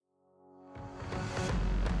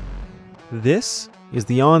This is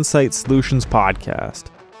the On-Site Solutions Podcast,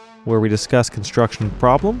 where we discuss construction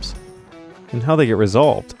problems and how they get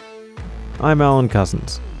resolved. I'm Alan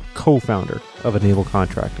Cousins, co-founder of Enable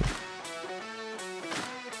Contracting.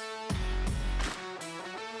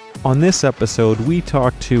 On this episode, we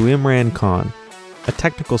talk to Imran Khan, a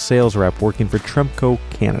technical sales rep working for Tremco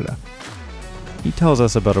Canada. He tells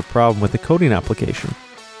us about a problem with the coding application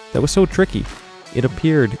that was so tricky, it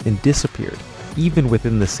appeared and disappeared, even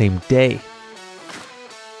within the same day.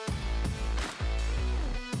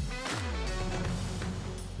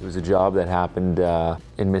 It was a job that happened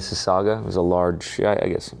in Mississauga. It was a large,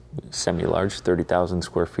 semi-large, 30,000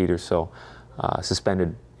 square feet or so,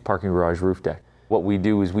 suspended parking garage roof deck. What we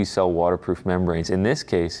do is we sell waterproof membranes. In this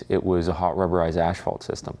case, it was a hot rubberized asphalt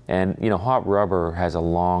system. And hot rubber has a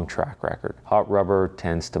long track record. Hot rubber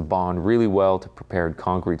tends to bond really well to prepared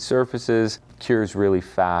concrete surfaces, cures really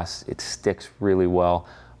fast, it sticks really well.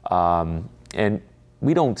 And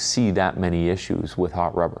we don't see that many issues with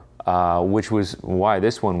hot rubber, which was why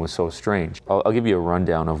this one was so strange. I'll give you a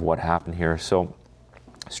rundown of what happened here. So,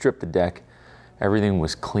 stripped the deck. Everything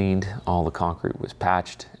was cleaned, all the concrete was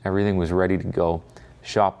patched, everything was ready to go.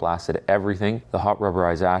 Shot blasted everything. The hot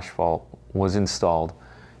rubberized asphalt was installed.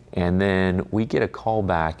 And then we get a call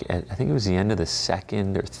back at, I think it was the end of the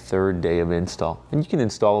second or third day of install. And you can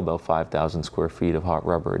install about 5,000 square feet of hot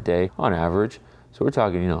rubber a day on average. So we're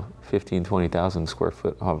talking, 15, 20,000 square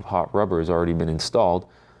foot of hot rubber has already been installed.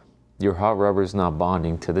 Your hot rubber is not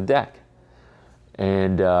bonding to the deck.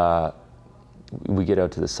 And we get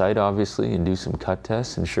out to the site, obviously, and do some cut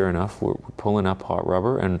tests, and sure enough, we're pulling up hot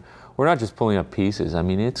rubber, and we're not just pulling up pieces. I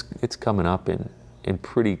mean, it's coming up in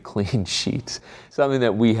pretty clean sheets, something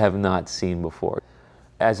that we have not seen before.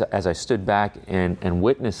 As I stood back and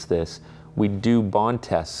witnessed this, we do bond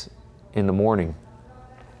tests in the morning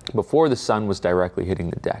before the sun was directly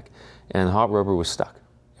hitting the deck, and the hot rubber was stuck.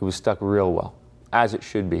 It was stuck real well, as it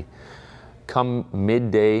should be. Come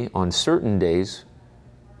midday on certain days,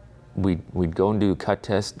 we'd go and do a cut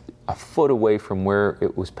test a foot away from where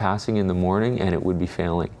it was passing in the morning, and it would be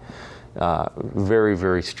failing. Very,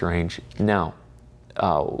 very strange. Now,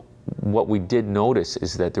 what we did notice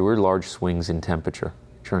is that there were large swings in temperature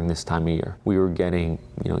during this time of year. We were getting,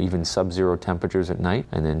 even sub-zero temperatures at night,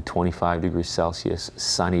 and then 25 degrees Celsius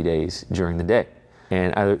sunny days during the day.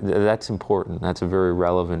 And that's important. That's a very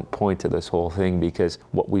relevant point to this whole thing, because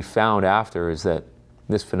what we found after is that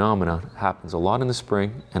this phenomenon happens a lot in the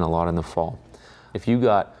spring and a lot in the fall. If you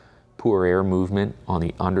got poor air movement on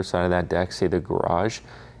the underside of that deck, say the garage,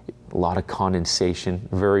 a lot of condensation,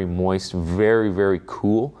 very moist, very, very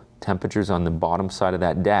cool temperatures on the bottom side of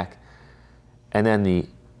that deck. And then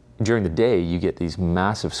during the day, you get these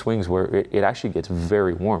massive swings where it actually gets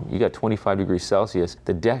very warm. You got 25 degrees Celsius.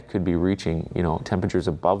 The deck could be reaching, temperatures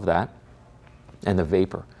above that, and the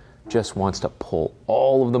vapor just wants to pull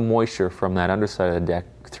all of the moisture from that underside of the deck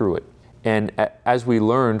through it. And as we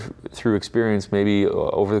learned through experience, maybe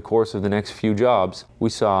over the course of the next few jobs, we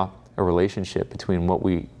saw a relationship between what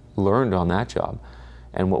we learned on that job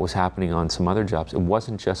and what was happening on some other jobs. It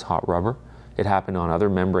wasn't just hot rubber. It happened on other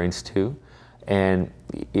membranes too. And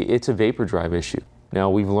it's a vapor drive issue. Now,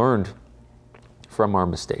 we've learned from our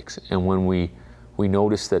mistakes. And when we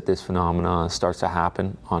notice that this phenomenon starts to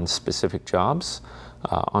happen on specific jobs,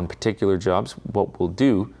 on particular jobs, what we'll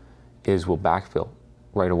do is we'll backfill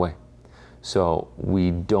right away. So we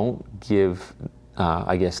don't give,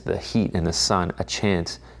 the heat and the sun a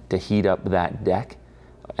chance to heat up that deck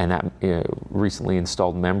and that recently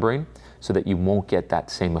installed membrane, so that you won't get that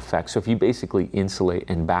same effect. So if you basically insulate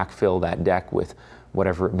and backfill that deck with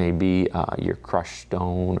whatever it may be, your crushed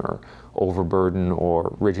stone or overburden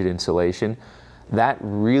or rigid insulation, that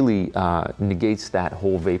really negates that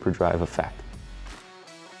whole vapor drive effect.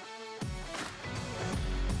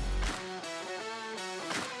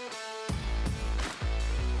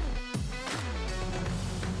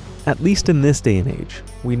 At least in this day and age,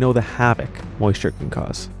 we know the havoc moisture can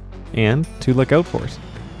cause, and to look out for it.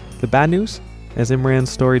 The bad news, as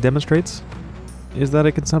Imran's story demonstrates, is that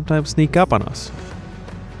it can sometimes sneak up on us.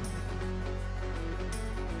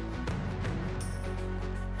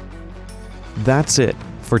 That's it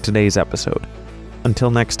for today's episode.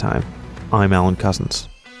 Until next time, I'm Alan Cousins.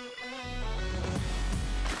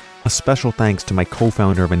 A special thanks to my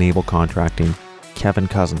co-founder of Enable Contracting, Kevin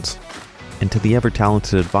Cousins, and to the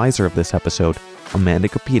ever-talented advisor of this episode, Amanda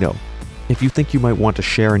Capito. If you think you might want to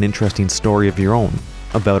share an interesting story of your own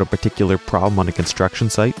about a particular problem on a construction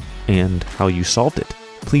site and how you solved it,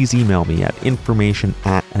 please email me at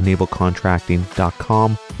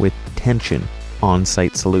information@enablecontracting.com with tension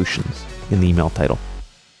on-site solutions in the email title.